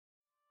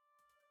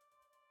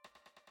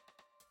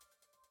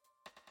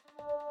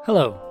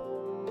Hello,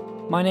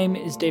 my name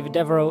is David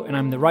Devereux and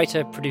I'm the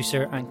writer,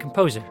 producer and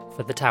composer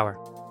for The Tower.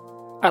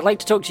 I'd like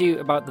to talk to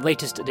you about the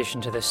latest addition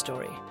to this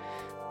story,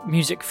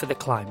 Music for the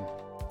Climb.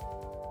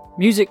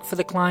 Music for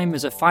the Climb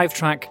is a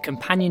 5-track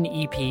companion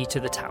EP to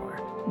The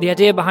Tower. The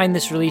idea behind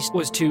this release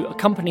was to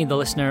accompany the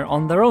listener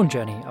on their own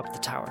journey up the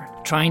tower,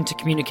 trying to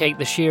communicate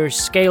the sheer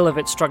scale of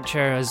its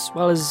structure as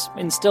well as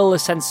instill a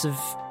sense of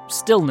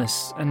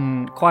stillness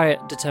and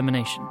quiet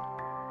determination.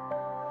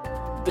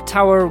 The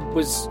Tower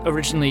was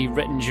originally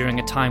written during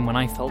a time when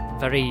I felt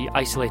very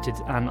isolated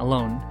and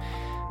alone.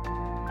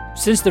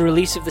 Since the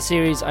release of the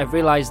series, I've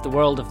realised the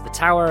world of The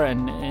Tower,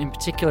 and in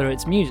particular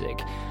its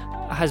music,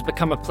 has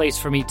become a place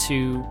for me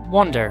to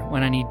wander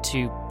when I need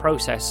to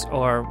process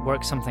or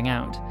work something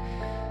out.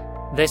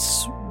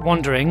 This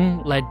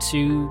wandering led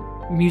to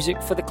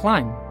Music for the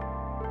Climb,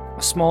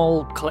 a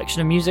small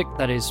collection of music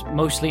that is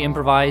mostly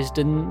improvised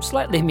and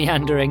slightly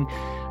meandering,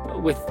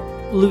 with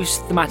loose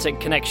thematic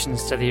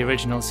connections to the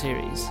original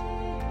series.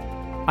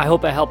 I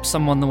hope it helps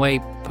someone the way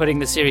putting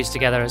the series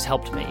together has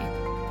helped me.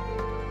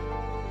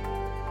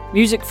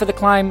 Music for the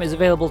Climb is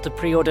available to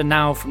pre-order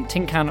now from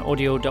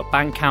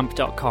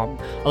tincanaudio.bandcamp.com,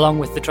 along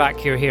with the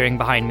track you're hearing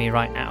behind me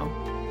right now.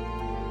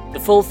 The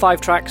full 5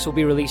 tracks will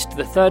be released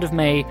the 3rd of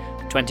May,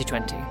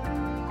 2020.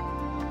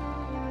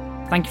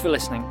 Thank you for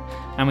listening,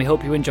 and we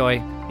hope you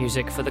enjoy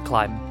Music for the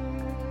Climb.